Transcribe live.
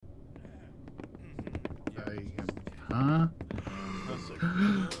huh?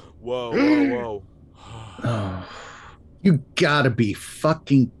 Whoa. Oh, you gotta be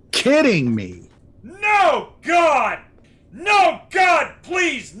fucking kidding me. No, God! No, God,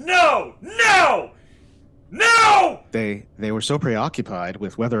 please, no! No! No! They were so preoccupied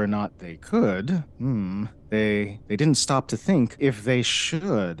with whether or not they could. They didn't stop to think if they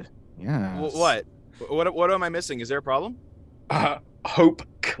should. Yes. What? What am I missing? Is there a problem? Hope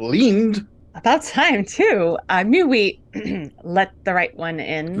cleaned. About time, too. I knew we let the right one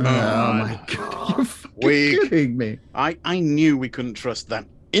in. Oh my God, you're fucking kidding me. I knew we couldn't trust that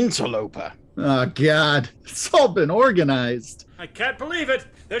interloper. Oh God, it's all been organized. I can't believe it.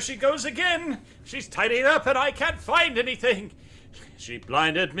 There she goes again. She's tidying up and I can't find anything. She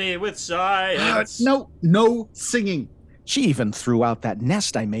blinded me with science. No singing. She even threw out that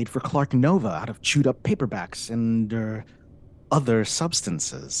nest I made for Clark Nova out of chewed up paperbacks and other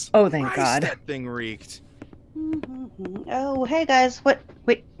substances. Oh, thank Christ, God. that thing reeked. Oh, hey guys.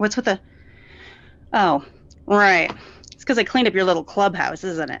 What's with the... Oh, right. It's because I cleaned up your little clubhouse,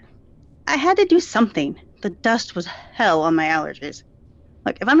 isn't it? I had to do something. The dust was hell on my allergies.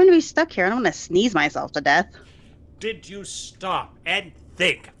 Look, if I'm going to be stuck here, I don't want to sneeze myself to death. Did you stop and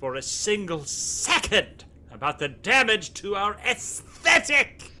think for a single second about the damage to our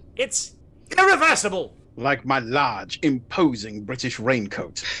aesthetic? It's irreversible. Like my large, imposing British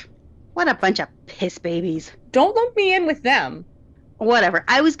raincoat. What a bunch of piss babies. Don't lump me in with them. Whatever.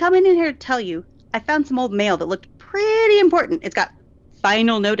 I was coming in here to tell you I found some old mail that looked pretty important. It's got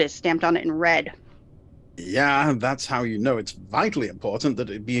final notice stamped on it in red. Yeah, that's how you know it's vitally important that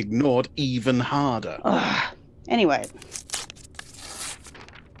it be ignored even harder. Ugh. Anyway.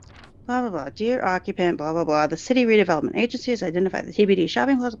 Blah, blah, blah. Dear occupant, blah, blah, blah. The city redevelopment agency has identified the TBD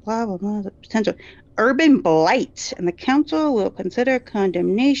shopping plaza, blah, blah, blah, the potential urban blight, and the council will consider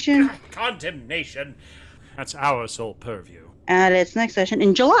condemnation. Condemnation? That's our sole purview. At its next session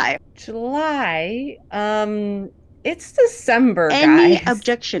in July. July? It's December, Any guys.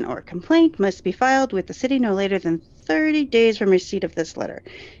 objection or complaint must be filed with the city no later than 30 days from receipt of this letter.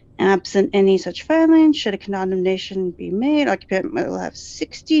 Absent any such filing, should a condemnation be made, occupant will have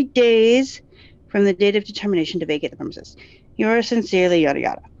 60 days from the date of determination to vacate the premises. Yours sincerely, yada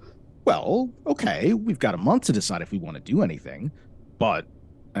yada. Well, okay, we've got a month to decide if we want to do anything, but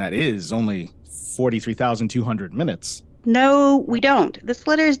that is only 43,200 minutes. No, we don't. This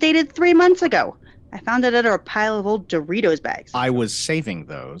letter is dated 3 months ago. I found it under a pile of old Doritos bags. I was saving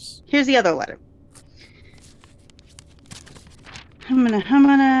those. Here's the other letter.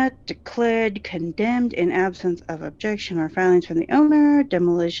 Humana declared condemned in absence of objection or filings from the owner.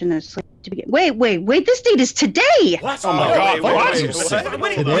 Demolition is slated to begin. Wait, this date is today! What? Oh my God, What?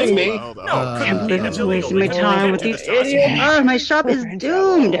 Kidding me? No, can't be. That's I'm wasting illegal. my time with these idiots. Oh, my shop is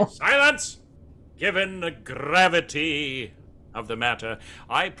doomed. Silence! Given the gravity of the matter,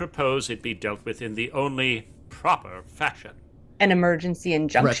 I propose it be dealt with in the only proper fashion. An emergency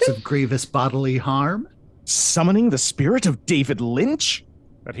injunction? Threats of grievous bodily harm? Summoning the spirit of David Lynch?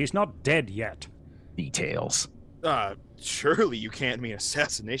 But he's not dead yet. Details. Surely you can't mean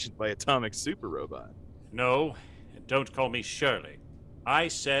assassination by atomic super robot. No, and don't call me Shirley. I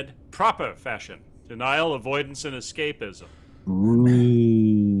said proper fashion. Denial, avoidance, and escapism.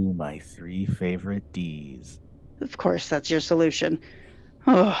 Ooh, my 3 favorite Ds. Of course, that's your solution.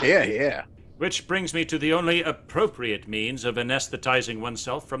 Oh. Yeah. Which brings me to the only appropriate means of anesthetizing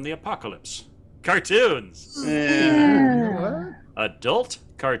oneself from the apocalypse. Cartoons. What? Adult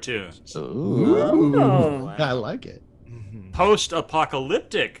cartoons. Ooh, I like it.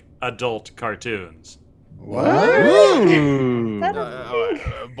 Post-apocalyptic adult cartoons. What?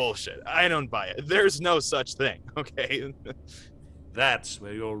 Bullshit. I don't buy it. There's no such thing, okay? That's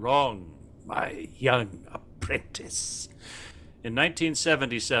where you're wrong, my young apprentice. In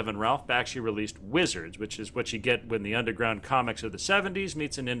 1977, Ralph Bakshi released Wizards, which is what you get when the underground comics of the 70s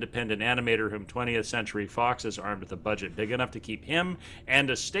meets an independent animator whom 20th Century Fox is armed with a budget big enough to keep him and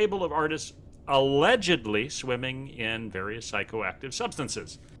a stable of artists allegedly swimming in various psychoactive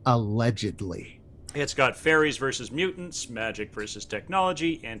substances. Allegedly. It's got fairies versus mutants, magic versus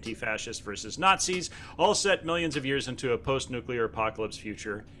technology, anti-fascists versus Nazis, all set millions of years into a post-nuclear apocalypse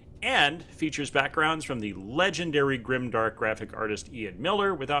future, and features backgrounds from the legendary grimdark graphic artist Ian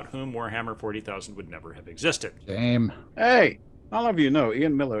Miller, without whom Warhammer 40,000 would never have existed. Shame. Hey, I'll have you know,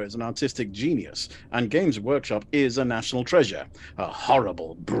 Ian Miller is an artistic genius, and Games Workshop is a national treasure. A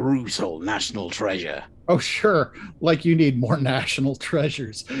horrible, brutal national treasure. Oh, sure. Like you need more national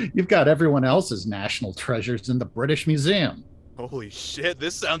treasures. You've got everyone else's national treasures in the British Museum. Holy shit,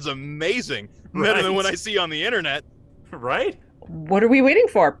 this sounds amazing. Better than what I see on the internet. Right? What are we waiting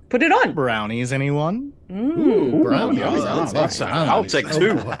for? Put it on. Brownies, anyone? Ooh, brownies. I'll take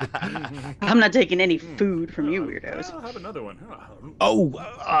two. I'm not taking any food from you weirdos. I'll have another one.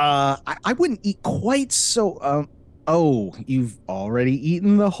 I wouldn't eat quite so. Oh, you've already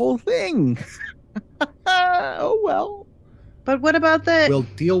eaten the whole thing. Oh well. But what about the... We'll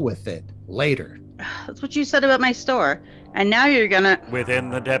deal with it later. That's what you said about my store. And now you're gonna... Within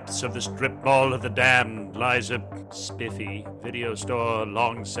the depths of the strip mall of the damned lies a spiffy video store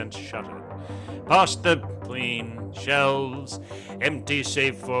long since shuttered. Past the clean shelves, empty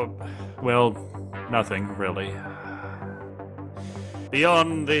save for, well, nothing really.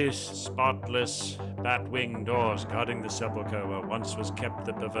 Beyond the spotless bat-winged doors guarding the sepulchre where once was kept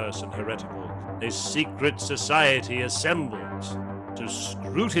the perverse and heretical, a secret society assembled to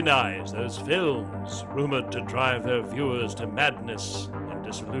scrutinize those films rumored to drive their viewers to madness and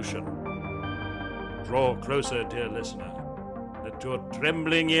dissolution. Draw closer, dear listener. Let your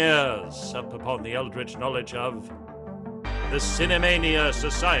trembling ears sup upon the eldritch knowledge of the Cinemania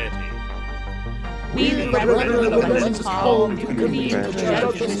Society. We, the brethren of the lenses called to convene to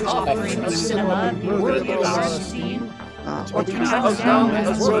judge this offering of cinema worthy of our esteem. Or to travel down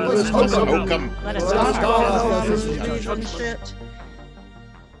as worthless hokum. Let us Shit.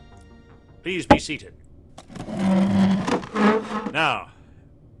 Please be seated. Now,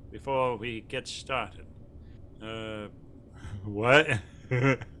 before we get started, what?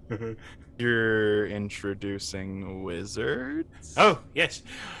 You're introducing wizards? Oh, yes.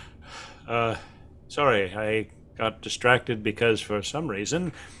 Sorry, I got distracted because for some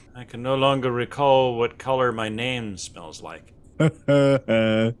reason I can no longer recall what color my name smells like.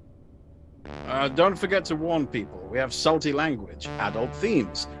 Don't forget to warn people. We have salty language, adult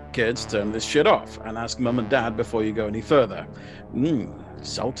themes. Kids, turn this shit off and ask mum and dad before you go any further.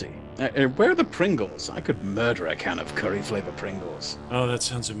 Salty. Where are the Pringles? I could murder a can of curry flavor Pringles. Oh, that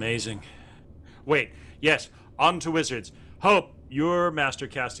sounds amazing. Wait, yes, on to wizards. Hope, you're Master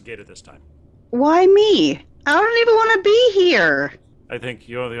Castigator this time. Why me? I don't even want to be here. I think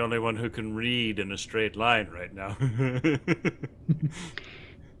you're the only one who can read in a straight line right now.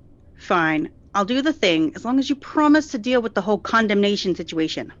 Fine. I'll do the thing, as long as you promise to deal with the whole condemnation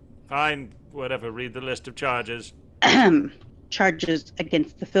situation. Fine, whatever, read the list of charges. Charges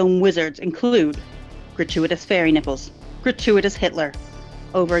against the film Wizards include gratuitous fairy nipples, gratuitous Hitler,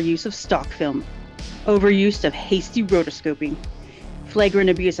 overuse of stock film, overuse of hasty rotoscoping, flagrant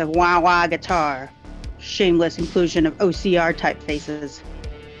abuse of wah-wah guitar, shameless inclusion of OCR typefaces,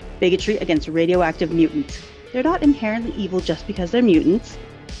 bigotry against radioactive mutants. They're not inherently evil just because they're mutants.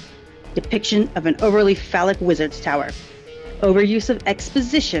 Depiction of an overly phallic wizard's tower. Overuse of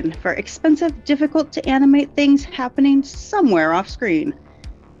exposition for expensive, difficult to animate things happening somewhere off screen.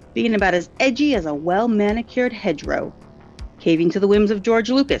 Being about as edgy as a well-manicured hedgerow. Caving to the whims of George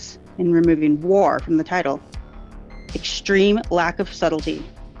Lucas in removing war from the title. Extreme lack of subtlety.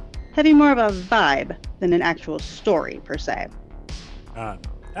 Having more of a vibe than an actual story, per se.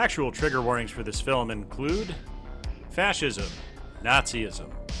 Actual trigger warnings for this film include fascism, Nazism,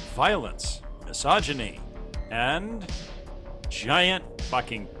 violence, misogyny, and giant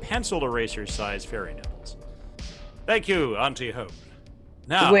fucking pencil eraser size fairy nipples. Thank you, Auntie Hope.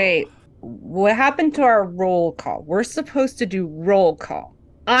 Now... Wait, what happened to our roll call? We're supposed to do roll call.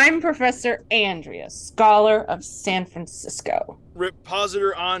 I'm Professor Andrea, scholar of San Francisco.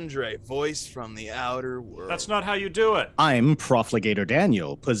 Repositor Andre, voice from the outer world. That's not how you do it. I'm Profligator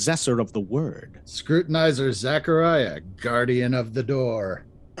Daniel, possessor of the word. Scrutinizer Zacharia, guardian of the door.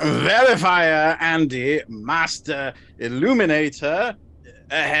 Verifier Andy, master illuminator,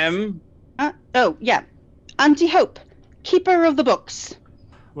 ahem. Yeah. Auntie Hope, keeper of the books.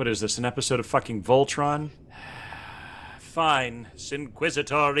 What is this, an episode of fucking Voltron? Fine,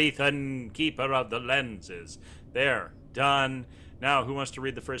 Sinquisitor Ethan, keeper of the lenses. There, done. Now, who wants to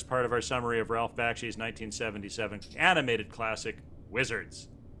read the first part of our summary of Ralph Bakshi's 1977 animated classic, Wizards?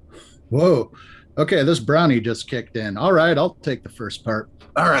 Whoa. Okay, this brownie just kicked in. All right, I'll take the first part.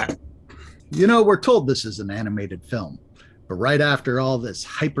 All right. You know, we're told this is an animated film, but right after all this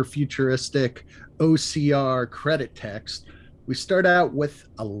hyper-futuristic OCR credit text, we start out with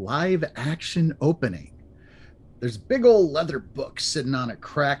a live-action opening. There's big old leather books sitting on a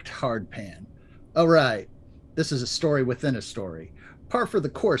cracked hardpan. All right, this is a story within a story, par for the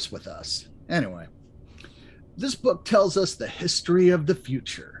course with us. Anyway, this book tells us the history of the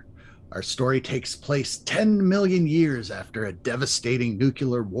future. Our story takes place 10 million years after a devastating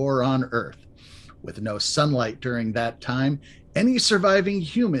nuclear war on Earth. With no sunlight during that time, any surviving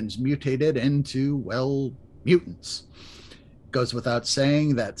humans mutated into, well, mutants. It goes without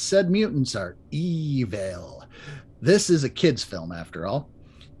saying that said mutants are evil. This is a kid's film, after all.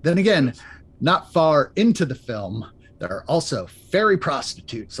 Then again, not far into the film, there are also fairy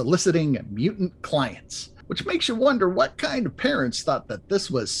prostitutes soliciting mutant clients, which makes you wonder what kind of parents thought that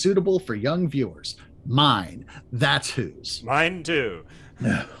this was suitable for young viewers. Mine. That's whose. Mine too.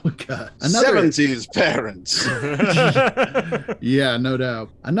 Oh, God. 70s parents. Yeah, no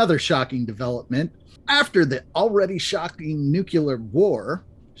doubt. Another shocking development. After the already shocking nuclear war,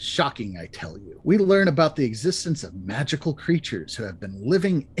 shocking, I tell you, we learn about the existence of magical creatures who have been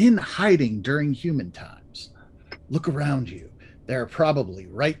living in hiding during human times. Look around you. They're probably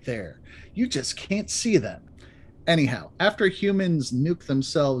right there. You just can't see them. Anyhow, after humans nuke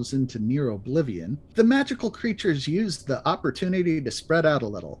themselves into near oblivion, the magical creatures use the opportunity to spread out a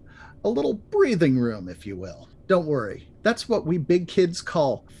little breathing room, if you will. Don't worry, that's what we big kids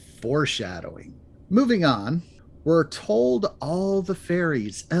call foreshadowing. Moving on, we're told all the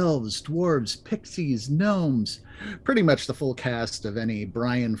fairies, elves, dwarves, pixies, gnomes, pretty much the full cast of any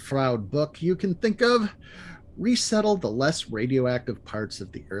Brian Froud book you can think of, resettle the less radioactive parts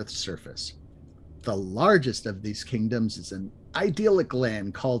of the Earth's surface. The largest of these kingdoms is an idyllic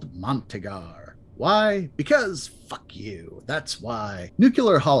land called Montagar. Why? Because fuck you. That's why.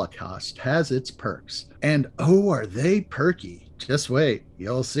 Nuclear Holocaust has its perks. And oh, are they perky. Just wait,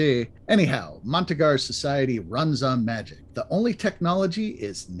 you'll see. Anyhow, Montagar's society runs on magic. The only technology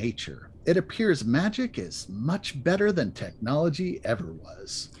is nature. It appears magic is much better than technology ever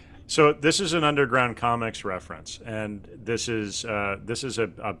was. So this is an Underground Comics reference, and this is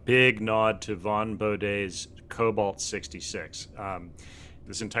a big nod to Von Baudet's Cobalt 66.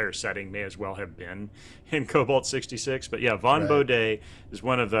 This entire setting may as well have been in Cobalt 66, but yeah, Von Baudet is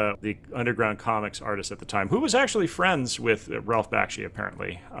one of the Underground Comics artists at the time, who was actually friends with Ralph Bakshi,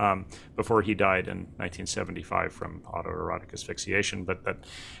 apparently, before he died in 1975 from autoerotic asphyxiation. But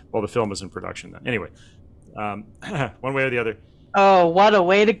the film was in production then. Anyway, one way or the other. Oh, what a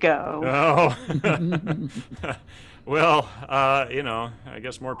way to go. Oh. Well, I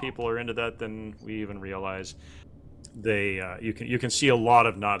guess more people are into that than we even realize. You can see a lot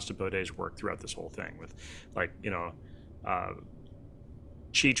of nods to Baudet's work throughout this whole thing with,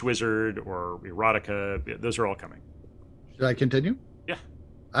 Cheech Wizard or Erotica. Those are all coming. Should I continue? Yeah.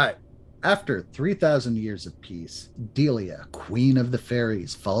 All right. After 3,000 years of peace, Delia, queen of the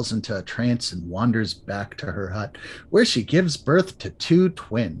fairies, falls into a trance and wanders back to her hut, where she gives birth to 2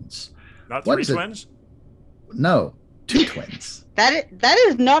 twins. Not 3 twins? No, 2 twins. That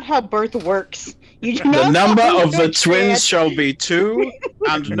is not how birth works. You do The not number of the understand. twins shall be 2,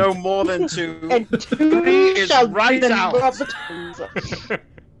 and no more than 2. And 3 is shall be right the number out. of the twins.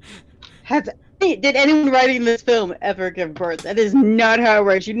 Did anyone writing this film ever give birth? That is not how it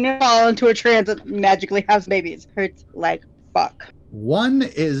works. You don't fall into a trance and magically have babies. Hurts like fuck. One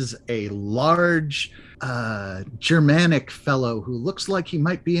is a large Germanic fellow who looks like he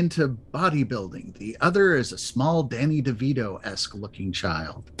might be into bodybuilding. The other is a small Danny DeVito-esque looking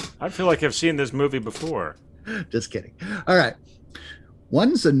child. I feel like I've seen this movie before. Just kidding. All right.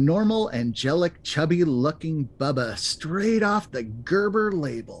 One's a normal, angelic, chubby-looking Bubba straight off the Gerber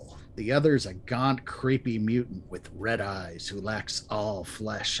label. The other's a gaunt, creepy mutant with red eyes who lacks all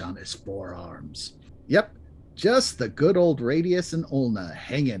flesh on his forearms. Yep, just the good old radius and ulna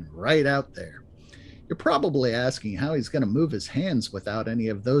hanging right out there. You're probably asking how he's going to move his hands without any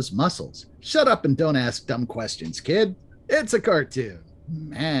of those muscles. Shut up and don't ask dumb questions, kid. It's a cartoon.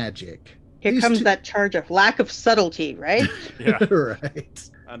 Magic. Here These comes two- that charge of lack of subtlety, right? Yeah. Right.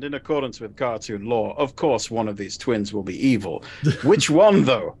 And in accordance with cartoon law, of course one of these twins will be evil. Which one,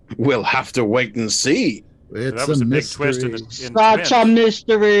 though? We'll have to wait and see. It's That was a big mystery. twist in Such a Twins.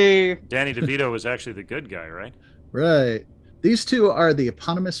 mystery. Danny DeVito was actually the good guy, right? Right. These two are the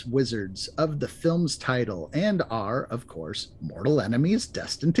eponymous wizards of the film's title and are, of course, mortal enemies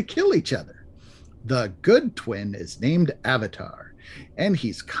destined to kill each other. The good twin is named Avatar, and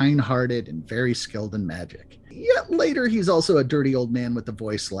he's kind-hearted and very skilled in magic. Yet later, he's also a dirty old man with a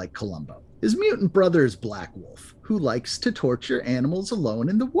voice like Columbo. His mutant brother is Black Wolf, who likes to torture animals alone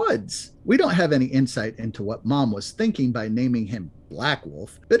in the woods. We don't have any insight into what Mom was thinking by naming him Black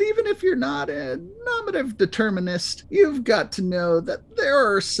Wolf, but even if you're not a nominative determinist, you've got to know that there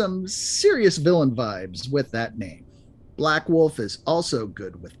are some serious villain vibes with that name. Black Wolf is also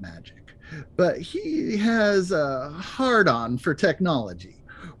good with magic, but he has a hard-on for technology.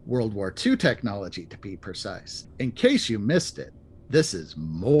 World War II technology, to be precise. In case you missed it, this is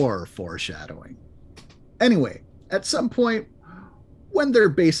more foreshadowing. Anyway, at some point, when they're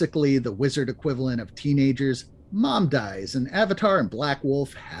basically the wizard equivalent of teenagers, Mom dies and Avatar and Black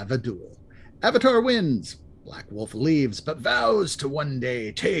Wolf have a duel. Avatar wins, Black Wolf leaves, but vows to one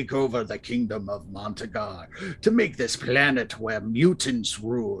day take over the kingdom of Montagar to make this planet where mutants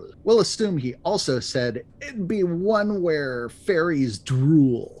rule. We'll assume he also said it'd be one where fairies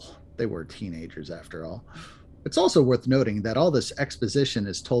drool. They were teenagers, after all. It's also worth noting that all this exposition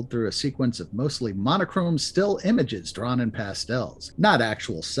is told through a sequence of mostly monochrome still images drawn in pastels, not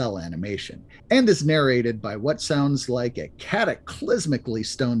actual cell animation, and is narrated by what sounds like a cataclysmically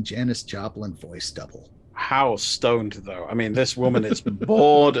stoned Janis Joplin voice double. How stoned, though? I mean, this woman is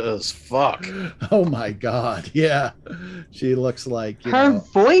bored as fuck. Oh my God, yeah. She looks like, Her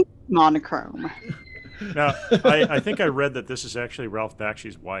voice monochrome. Now, I think I read that this is actually Ralph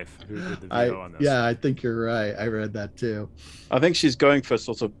Bakshi's wife who did the video on this. Yeah, I think you're right. I read that too. I think she's going for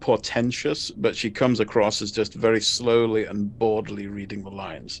sort of portentous, but she comes across as just very slowly and boredly reading the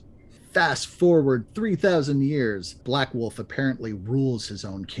lines. Fast forward 3,000 years, Black Wolf apparently rules his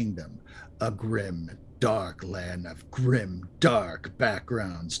own kingdom, a grim, dark land of grim, dark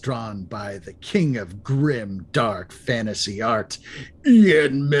backgrounds drawn by the king of grim, dark fantasy art,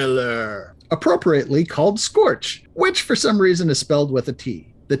 Ian Miller, appropriately called Scorch, which for some reason is spelled with a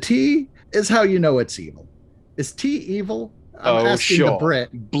T. The T is how you know it's evil. Is T evil? I'm asking sure. the Brit.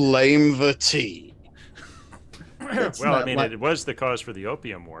 Blame the tea. Well, I mean, it was the cause for the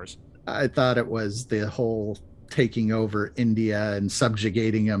Opium Wars. I thought it was the whole taking over India and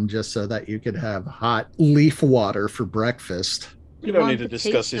subjugating them just so that you could have hot leaf water for breakfast. You don't need to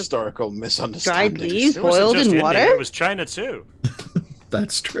discuss historical misunderstandings. Dried leaves It wasn't boiled just in India, water? It was China too.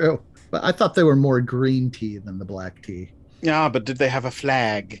 That's true. But I thought they were more green tea than the black tea. Yeah, but did they have a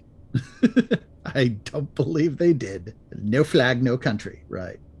flag? I don't believe they did. No flag, no country.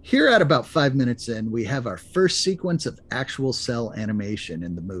 Right. Here at about 5 minutes in, we have our first sequence of actual cell animation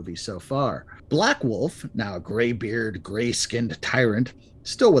in the movie so far. Black Wolf, now a gray-bearded, gray-skinned tyrant,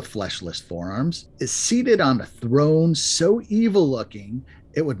 still with fleshless forearms, is seated on a throne so evil-looking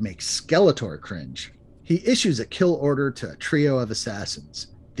it would make Skeletor cringe. He issues a kill order to a trio of assassins.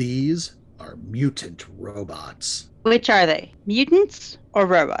 These are mutant robots. Which are they? Mutants or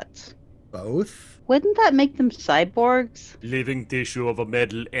robots? Both? Wouldn't that make them cyborgs? Living tissue of a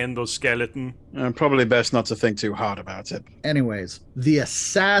metal endoskeleton. Probably best not to think too hard about it. Anyways, the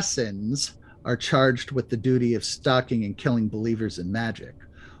assassins are charged with the duty of stalking and killing believers in magic.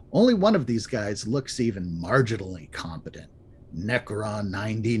 Only one of these guys looks even marginally competent. Necron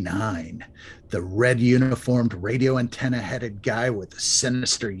 99, the red uniformed radio antenna-headed guy with the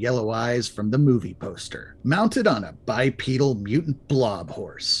sinister yellow eyes from the movie poster, mounted on a bipedal mutant blob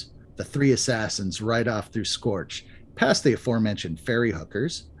horse. The three assassins ride off through Scorch, past the aforementioned ferry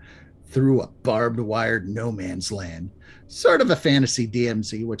hookers, through a barbed-wired no man's land, sort of a fantasy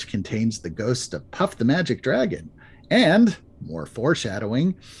DMZ which contains the ghost of Puff the Magic Dragon, and, more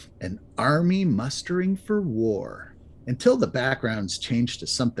foreshadowing, an army mustering for war. Until the backgrounds change to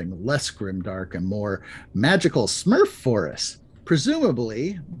something less grimdark and more magical Smurf forest.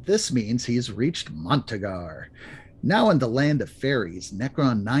 Presumably, this means he's reached Montagar. Now in the land of fairies,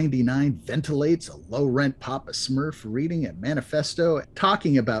 Necron 99 ventilates a low-rent Papa Smurf reading a manifesto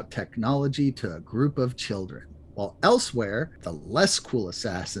talking about technology to a group of children. While elsewhere, the less cool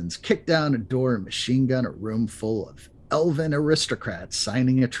assassins kick down a door and machine gun a room full of elven aristocrats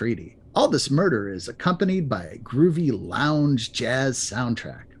signing a treaty. All this murder is accompanied by a groovy lounge jazz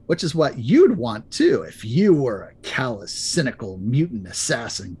soundtrack, which is what you'd want too if you were a callous, cynical mutant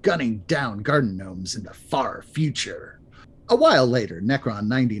assassin gunning down garden gnomes in the far future. A while later, Necron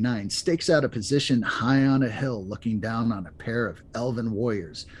 99 stakes out a position high on a hill looking down on a pair of elven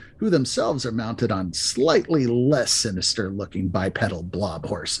warriors who themselves are mounted on slightly less sinister-looking bipedal blob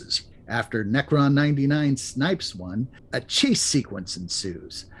horses. After Necron 99 snipes one, a chase sequence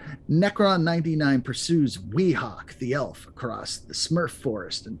ensues. Necron 99 pursues Weehawk, the elf, across the Smurf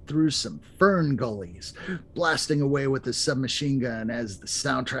forest and through some fern gullies, blasting away with his submachine gun as the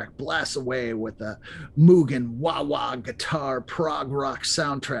soundtrack blasts away with a Mugen wah-wah guitar prog rock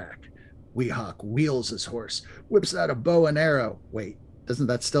soundtrack. Weehawk wheels his horse, whips out a bow and arrow. Wait, doesn't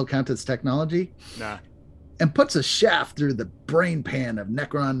that still count as technology? Nah. And puts a shaft through the brain pan of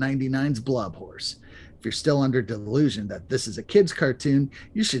Necron 99's blob horse. If you're still under delusion that this is a kid's cartoon,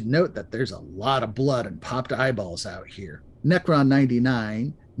 you should note that there's a lot of blood and popped eyeballs out here. Necron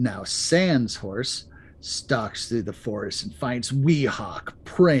 99, now Sans horse, stalks through the forest and finds Weehawk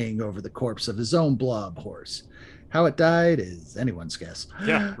praying over the corpse of his own blob horse. How it died is anyone's guess.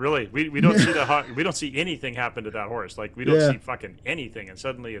 Yeah, really. We don't see we don't see anything happen to that horse. Like we don't see fucking anything, and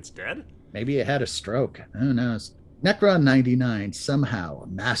suddenly it's dead. Maybe it had a stroke. Who knows? Necron 99, somehow a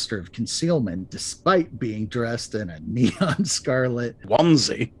master of concealment, despite being dressed in a neon scarlet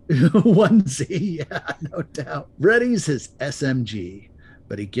Onesie. onesie. Yeah, no doubt. Readies his SMG,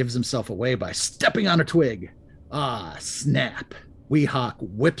 but he gives himself away by stepping on a twig. Ah, snap. Weehawk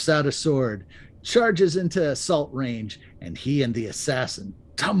whips out a sword, charges into assault range, and he and the assassin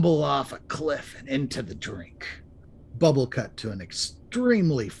tumble off a cliff and into the drink. Bubble cut to an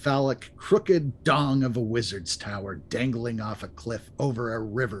extremely phallic, crooked dong of a wizard's tower dangling off a cliff over a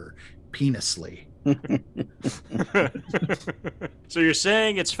river, penously. So you're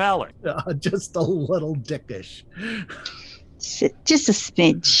saying it's phallic? Just a little dickish. Just a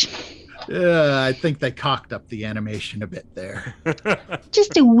smidge. I think they cocked up the animation a bit there.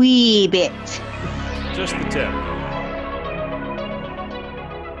 Just a wee bit. Just the tip.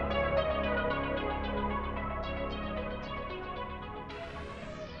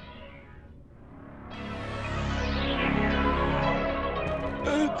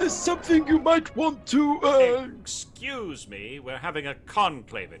 There's something you might want to, Excuse me, we're having a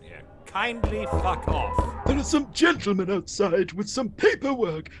conclave in here. Kindly fuck off. There are some gentlemen outside with some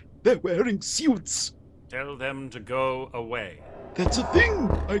paperwork. They're wearing suits. Tell them to go away. That's a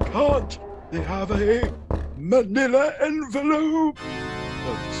thing. I can't. They have a manila envelope.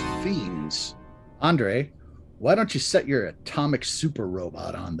 Those fiends. Andre, why don't you set your atomic super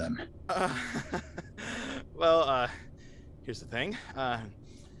robot on them? Here's the thing.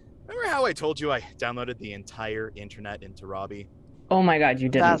 Remember how I told you I downloaded the entire internet into Robbie? Oh my god, you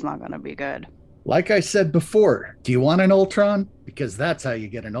didn't. That's not gonna be good. Like I said before, do you want an Ultron? Because that's how you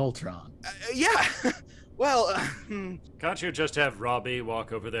get an Ultron. Yeah. Well, Can't you just have Robbie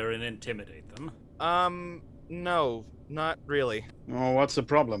walk over there and intimidate them? no, not really. Oh, what's the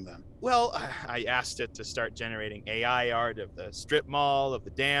problem then? Well, I asked it to start generating AI art of the strip mall, of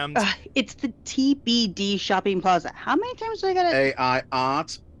the damned. It's the TBD shopping plaza. How many times do I gotta... AI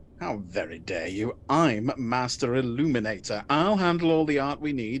art? How very dare you. I'm Master Illuminator. I'll handle all the art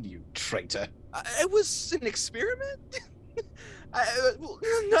we need, you traitor. It was an experiment.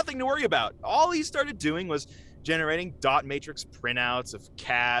 Nothing to worry about. All he started doing was generating dot matrix printouts of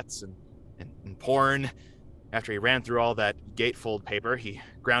cats and porn. After he ran through all that gatefold paper, he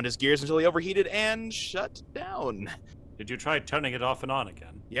ground his gears until he overheated and shut down. Did you try turning it off and on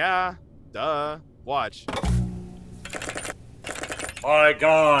again? Yeah, duh. Watch. My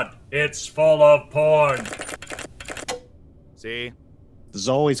god, it's full of porn. See? There's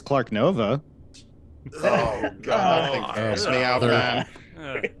always Clark Nova. Oh, God, that thing grossed me out, man.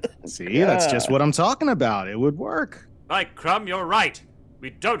 See, that's just what I'm talking about. It would work. Mike Crumb, you're right. We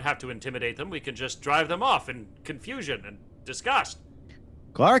don't have to intimidate them. We can just drive them off in confusion and disgust.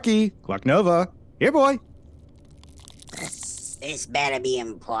 Clark Nova. Here, boy. This better be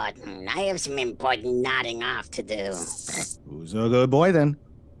important. I have some important nodding off to do. Who's a good boy, then?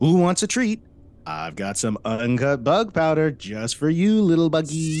 Who wants a treat? I've got some uncut bug powder just for you, little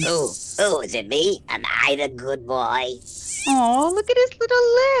buggy. Ooh, is it me? Am I the good boy? Oh, look at his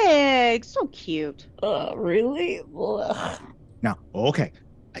little legs. So cute. Really? Ugh. Now, okay,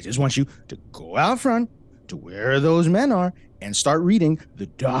 I just want you to go out front to where those men are and start reading the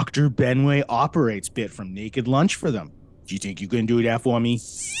Dr. Benway Operates bit from Naked Lunch for them. Do you think you can do that for me?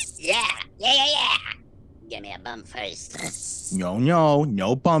 Yeah. Give me a bump first.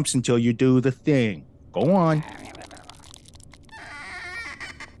 No bumps until you do the thing. Go on.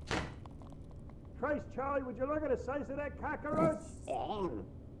 Christ, Charlie, would you look at the size of that cockroach? Damn.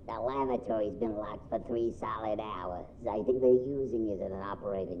 The lavatory's been locked for 3 solid hours. I think they're using it as an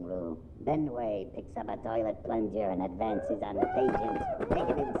operating room. Benway picks up a toilet plunger and advances on the patient. Make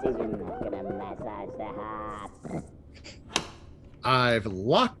an incision. Gonna massage the heart. I've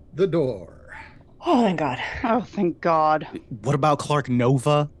locked the door. Oh, thank God. Oh, thank God. What about Clark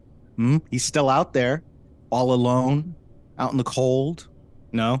Nova? He's still out there, all alone, out in the cold.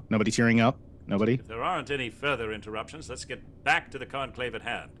 No? Nobody tearing up? Nobody? If there aren't any further interruptions, let's get back to the conclave at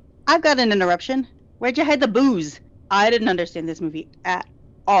hand. I've got an interruption. Where'd you hide the booze? I didn't understand this movie at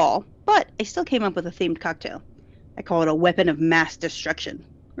all, but I still came up with a themed cocktail. I call it a weapon of mass destruction,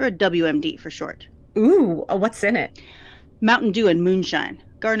 or a WMD for short. Ooh, what's in it? Mountain Dew and moonshine,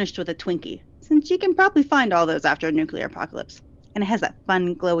 garnished with a Twinkie, since you can probably find all those after a nuclear apocalypse. And it has that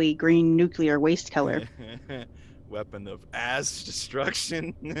fun, glowy green nuclear waste color. Weapon of ass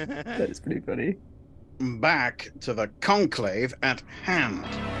destruction. That is pretty funny. Back to the conclave at hand.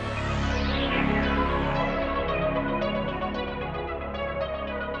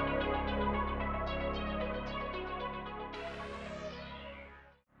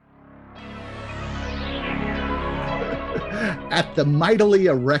 At the mightily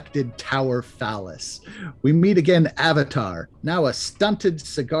erected Tower Phallus, we meet again Avatar, now a stunted,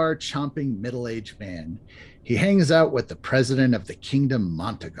 cigar-chomping middle-aged man. He hangs out with the president of the kingdom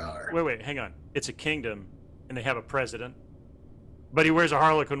Montagar. Wait, hang on. It's a kingdom, and they have a president, but he wears a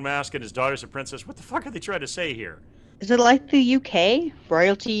harlequin mask and his daughter's a princess. What the fuck are they trying to say here? Is it like the UK?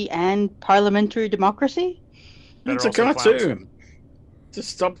 Royalty and parliamentary democracy? It's a cartoon. Just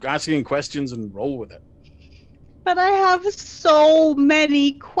stop asking questions and roll with it. But I have so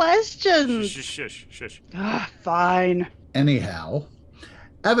many questions. Shush. Fine. Anyhow,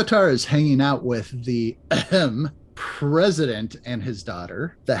 Avatar is hanging out with the president and his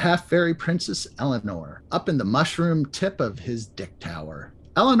daughter, the half-fairy princess Eleanor, up in the mushroom tip of his dick tower.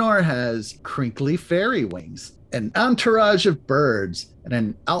 Eleanor has crinkly fairy wings, an entourage of birds, and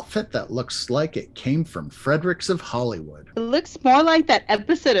an outfit that looks like it came from Fredericks of Hollywood. It looks more like that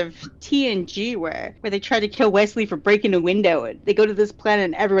episode of TNG where they try to kill Wesley for breaking a window. And they go to this planet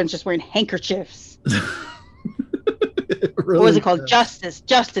and everyone's just wearing handkerchiefs. Really what was it called? Justice.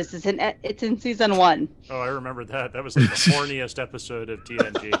 It's in season 1. Oh, I remember that. That was like the horniest episode of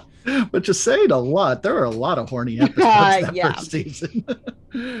TNG. But you're saying a lot. There are a lot of horny episodes that first season.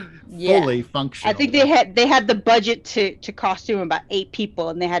 Fully functional. I think they had the budget to costume about 8 people,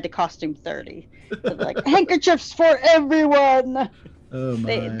 and they had to costume 30. So like handkerchiefs for everyone. Oh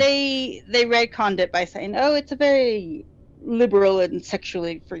my. They retconned it by saying, "Oh, it's a very liberal and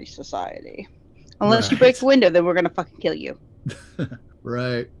sexually free society. Unless you break the window, then we're gonna fucking kill you."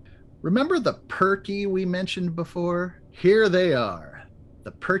 Right. Remember the perky we mentioned before? Here they are.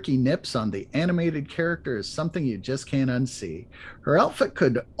 The perky nips on the animated character is something you just can't unsee. Her outfit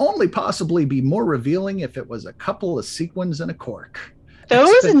could only possibly be more revealing if it was a couple of sequins and a cork.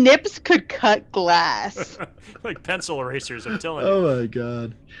 Those nips could cut glass. Like pencil erasers, I'm telling you. Oh my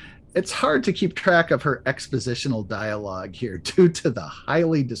God. It's hard to keep track of her expositional dialogue here due to the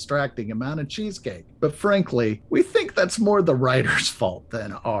highly distracting amount of cheesecake. But frankly, we think that's more the writer's fault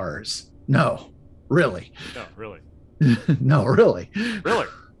than ours. No, really. No, really. No, really.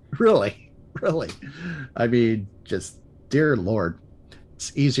 Really? Really. I mean, just, dear Lord,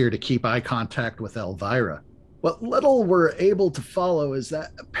 it's easier to keep eye contact with Elvira. What little we're able to follow is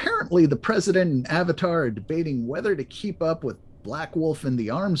that apparently the president and Avatar are debating whether to keep up with Black Wolf in the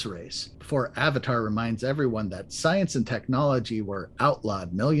arms race, before Avatar reminds everyone that science and technology were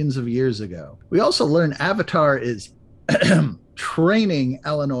outlawed millions of years ago. We also learn Avatar is training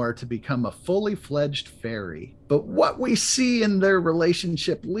Eleanor to become a fully fledged fairy. But what we see in their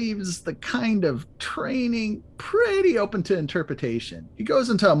relationship leaves the kind of training pretty open to interpretation. He goes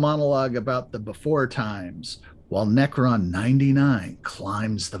into a monologue about the before times, while Necron 99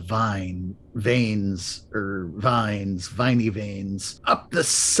 climbs the viney veins up the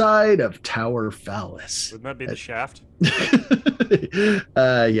side of Tower Phallus. Wouldn't that be the shaft?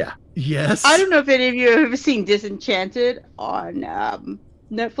 Yeah. Yes. I don't know if any of you have ever seen Disenchanted on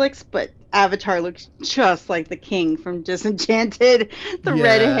Netflix, but Avatar looks just like the king from Disenchanted. The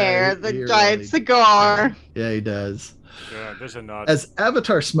red hair, the giant cigar. Yeah, he does. Yeah, there's a nod. As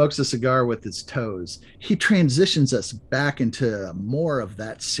Avatar smokes a cigar with his toes, he transitions us back into more of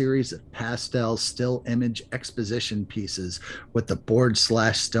that series of pastel still image exposition pieces with the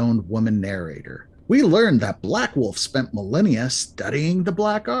bored/stoned woman narrator. We learned that Black Wolf spent millennia studying the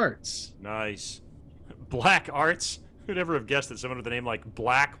black arts. Nice. Black arts? Who'd ever have guessed that someone with a name like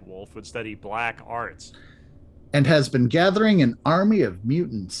Black Wolf would study black arts? And has been gathering an army of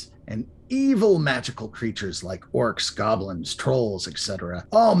mutants and evil magical creatures like orcs, goblins, trolls, etc.,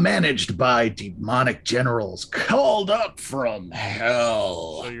 all managed by demonic generals called up from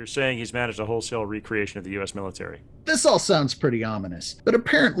hell. So you're saying he's managed a wholesale recreation of the U.S. military? This all sounds pretty ominous, but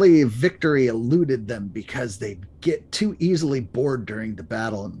apparently victory eluded them because they get too easily bored during the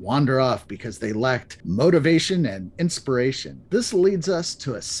battle and wander off because they lacked motivation and inspiration. This leads us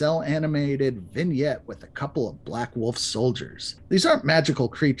to a cel-animated vignette with a couple of Black Wolf soldiers. These aren't magical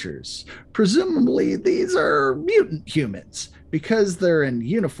creatures. Presumably, these are mutant humans because they're in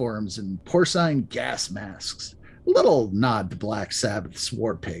uniforms and porcine gas masks. Little nod to Black Sabbath's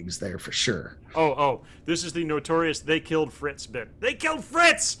war pigs there for sure. Oh, this is the notorious "they killed Fritz" bit. They killed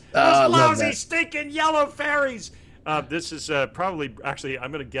Fritz! I Those love lousy, that. stinking yellow fairies! This is probably, actually,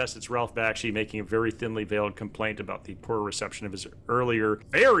 I'm going to guess it's Ralph Bakshi making a very thinly veiled complaint about the poor reception of his earlier,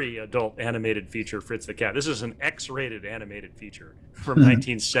 very adult animated feature, Fritz the Cat. This is an X-rated animated feature from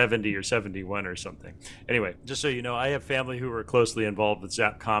 1970 or 71 or something. Anyway, just so you know, I have family who are closely involved with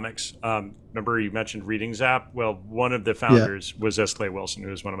Zap Comics. Remember you mentioned reading Zap? Well, one of the founders was S. Clay Wilson, who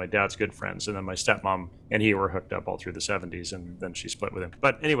was one of my dad's good friends. And then my stepmom and he were hooked up all through the 70s, and then she split with him.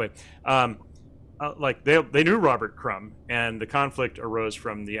 But anyway, like they knew Robert Crumb, and the conflict arose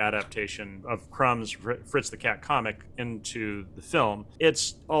from the adaptation of Crumb's Fritz the Cat comic into the film.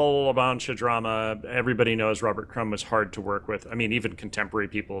 It's all a bunch of drama. Everybody knows Robert Crumb was hard to work with. I mean, even contemporary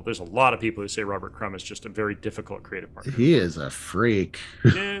people, there's a lot of people who say Robert Crumb is just a very difficult creative partner. He is a freak.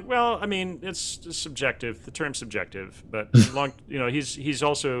 Well, I mean, it's subjective. The term's subjective, but he's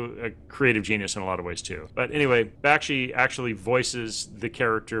also a creative genius in a lot of ways too. But anyway, Bakshi actually voices the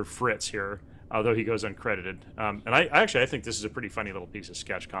character Fritz here, although he goes uncredited. And I think this is a pretty funny little piece of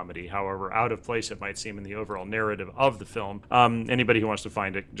sketch comedy, however out of place it might seem in the overall narrative of the film. Anybody who wants to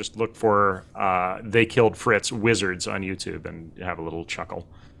find it, just look for They Killed Fritz Wizards on YouTube and have a little chuckle.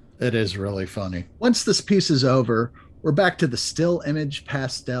 It is really funny. Once this piece is over, we're back to the still image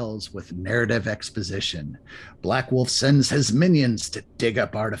pastels with narrative exposition. Black Wolf sends his minions to dig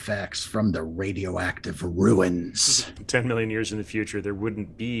up artifacts from the radioactive ruins. 10 million years in the future, there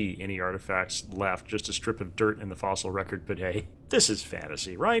wouldn't be any artifacts left, just a strip of dirt in the fossil record. But hey, this is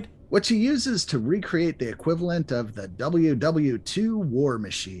fantasy, right? Which he uses to recreate the equivalent of the WW2 war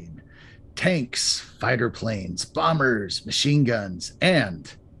machine. Tanks, fighter planes, bombers, machine guns,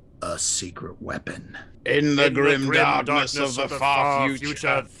 and a secret weapon. In the grim darkness of the far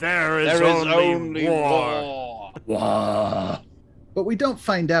future, there is only war. But we don't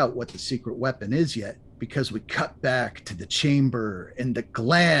find out what the secret weapon is yet, because we cut back to the chamber in the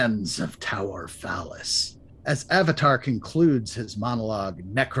glands of Tower Phallus. As Avatar concludes his monologue,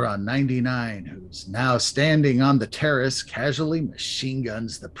 Necron 99, who's now standing on the terrace, casually machine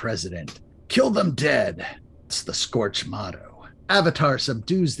guns the president. Kill them dead. It's the Scorch motto. Avatar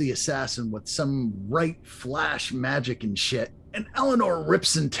subdues the assassin with some right flash magic and shit, and Eleanor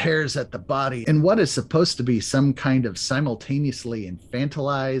rips and tears at the body in what is supposed to be some kind of simultaneously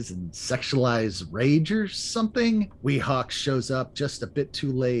infantilized and sexualized rage or something. Weehawk shows up just a bit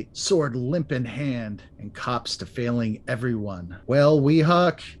too late, sword limp in hand, and cops to failing everyone. Well,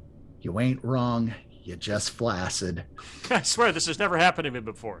 Weehawk, you ain't wrong. You just flaccid. I swear this has never happened to me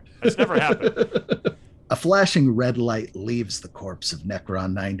before. It's never happened. A flashing red light leaves the corpse of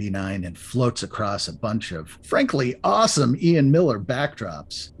Necron 99 and floats across a bunch of, frankly, awesome Ian Miller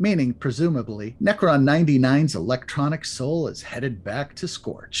backdrops, meaning, presumably, Necron 99's electronic soul is headed back to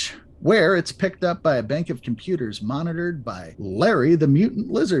Scorch, where it's picked up by a bank of computers monitored by Larry the Mutant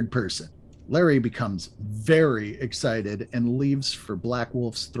Lizard Person. Larry becomes very excited and leaves for Black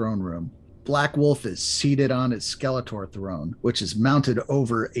Wolf's throne room. Black Wolf is seated on his Skeletor throne, which is mounted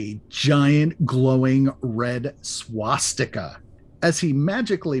over a giant glowing red swastika, as he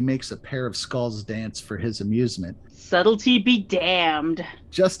magically makes a pair of skulls dance for his amusement. Subtlety be damned.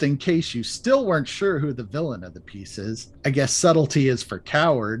 Just in case you still weren't sure who the villain of the piece is, I guess subtlety is for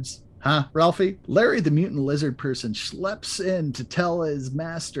cowards. Huh, Ralphie? Larry the Mutant Lizard Person schleps in to tell his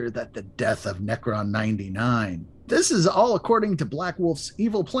master that the death of Necron 99. This is all according to Black Wolf's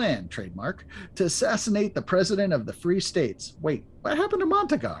evil plan, trademark, to assassinate the president of the Free States. Wait, what happened to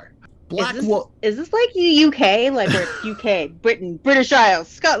Montagar? Is this like UK? Like where it's UK, Britain, British Isles,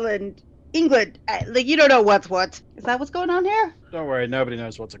 Scotland, England? Like you don't know what's what. Is that what's going on here? Don't worry, nobody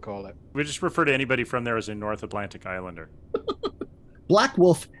knows what to call it. We just refer to anybody from there as a North Atlantic Islander. Black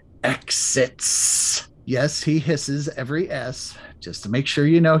Wolf exits. Yes, he hisses every S, just to make sure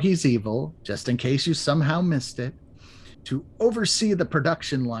you know he's evil, just in case you somehow missed it, to oversee the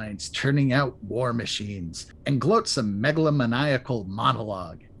production lines churning out war machines, and gloats a megalomaniacal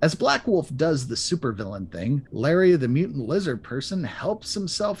monologue. As Black Wolf does the supervillain thing, Larry the Mutant Lizard Person helps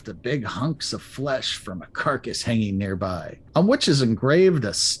himself to big hunks of flesh from a carcass hanging nearby, on which is engraved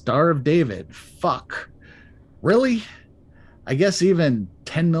a Star of David. Fuck. Really? I guess even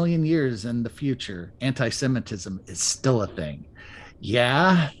 10 million years in the future, anti-Semitism is still a thing.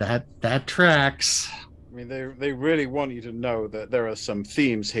 Yeah, that tracks. I mean, they really want you to know that there are some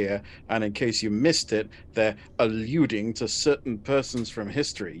themes here, and in case you missed it, they're alluding to certain persons from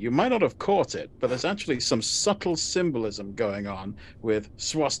history. You might not have caught it, but there's actually some subtle symbolism going on with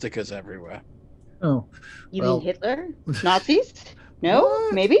swastikas everywhere. Oh, You mean Hitler? Nazis? No?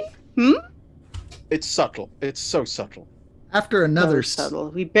 What? Maybe? It's subtle. It's so subtle. After another So subtle.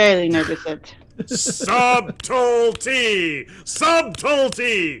 We barely notice it. Subtlety!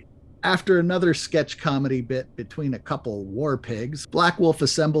 Subtlety! After another sketch comedy bit between a couple war pigs, Black Wolf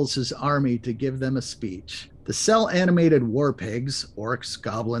assembles his army to give them a speech. The cell-animated war pigs, orcs,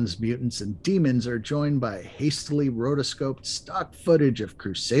 goblins, mutants, and demons are joined by hastily rotoscoped stock footage of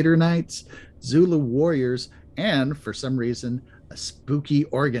Crusader Knights, Zulu warriors, and, for some reason, a spooky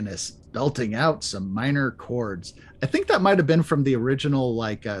organist belting out some minor chords. I think that might have been from the original,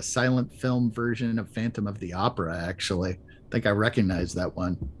 silent film version of Phantom of the Opera, actually. I think I recognize that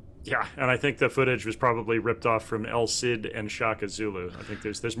one. Yeah, and I think the footage was probably ripped off from El Cid and Shaka Zulu. I think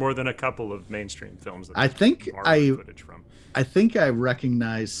there's more than a couple of mainstream films that I think footage from. I think I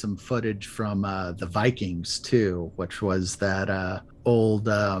recognized some footage from the Vikings too, which was that old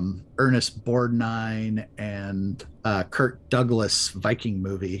Ernest Borgnine and Kirk Douglas Viking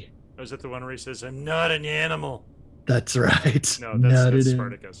movie. Was that the one where he says, "I'm not an animal"? That's right. No, that's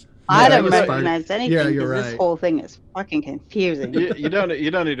Spartacus. I that don't was recognize anything Yeah, because you're this right. whole thing is fucking confusing. You don't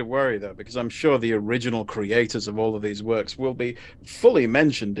need to worry though, because I'm sure the original creators of all of these works will be fully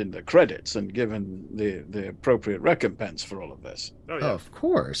mentioned in the credits and given the appropriate recompense for all of this. Oh, yeah. Of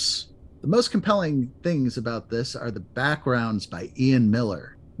course. The most compelling things about this are the backgrounds by Ian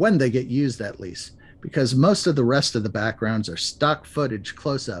Miller, when they get used at least, because most of the rest of the backgrounds are stock footage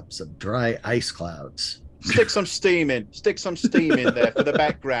close-ups of dry ice clouds. Stick some steam in there for the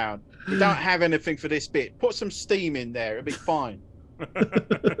background. You don't have anything for this bit. Put some steam in there. It'll be fine.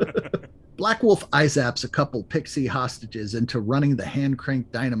 Black Wolf eye-zaps a couple pixie hostages into running the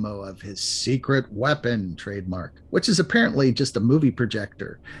hand-cranked dynamo of his secret weapon trademark, which is apparently just a movie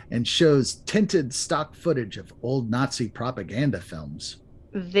projector and shows tinted stock footage of old Nazi propaganda films.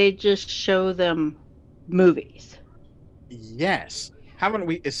 They just show them movies. Yes. Haven't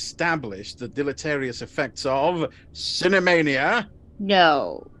we established the deleterious effects of Cinemania?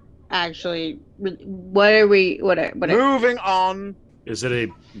 No, actually, what are we? Moving on. Is it a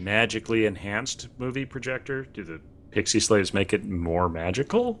magically enhanced movie projector? Do the Pixie Slaves make it more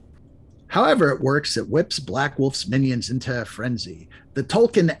magical? However it works, it whips Black Wolf's minions into a frenzy. The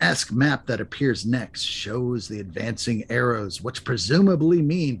Tolkien-esque map that appears next shows the advancing arrows, which presumably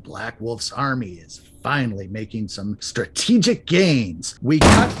mean Black Wolf's army is finally making some strategic gains. We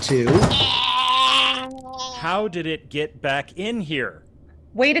cut to... How did it get back in here?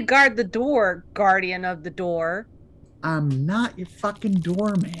 Way to guard the door, guardian of the door. I'm not your fucking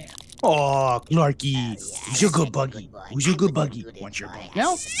doorman. Oh, Clarky, who's your good buggy? Who's your good buggy? Want your bug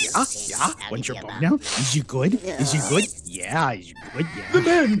now? Yeah. Want your bug now? Is you good? Is you good? Yeah, is you good? Yeah. The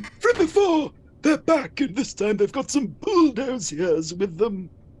men from before, they're back, and this time they've got some bulldozers with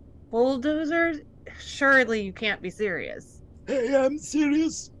them. Bulldozers? Surely you can't be serious. I am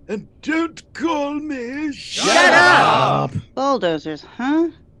serious, and don't call me. Shut up! Bulldozers, huh?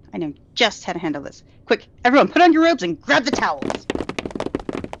 I know just how to handle this. Quick, everyone, put on your robes and grab the towels.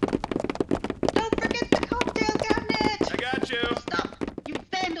 Don't forget the cocktail cabinet! I got you. Stop! You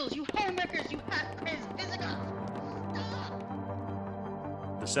vandals, you haymakers, you half-crazed visigoths!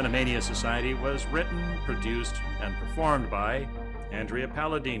 Stop! The Cinemania Society was written, produced, and performed by Andrea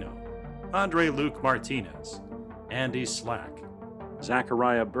Palladino, Andre Luc Martinez, Andy Slack,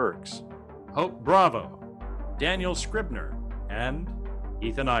 Zacharia Berks, Hope Bravo, Daniel Scribner, and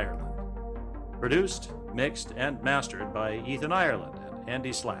Ethan Ireland. Produced, mixed, and mastered by Ethan Ireland and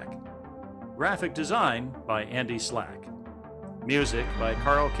Andy Slack. Graphic design by Andy Slack. Music by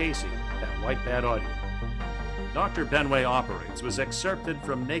Carl Casey at White Bat Audio. Dr. Benway Operates was excerpted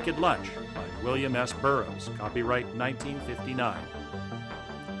from Naked Lunch by William S. Burroughs, copyright 1959.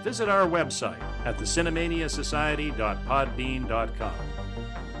 Visit our website at thecinemaniasociety.podbean.com.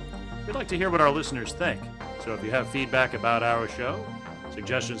 We'd like to hear what our listeners think, so if you have feedback about our show,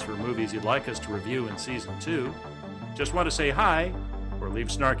 suggestions for movies you'd like us to review in Season 2, just want to say hi, or leave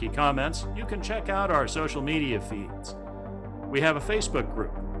snarky comments, you can check out our social media feeds. We have a Facebook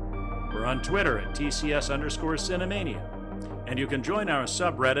group. We're on Twitter at TCS_Cinemania, and you can join our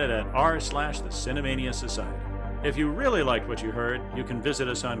subreddit at r/the Cinemania Society. If you really liked what you heard, you can visit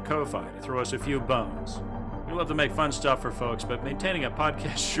us on Ko-Fi to throw us a few bones. We love to make fun stuff for folks, but maintaining a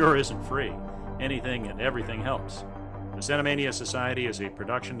podcast sure isn't free. Anything and everything helps. The Cinemania Society is a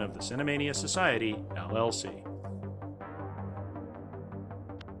production of the Cinemania Society, LLC.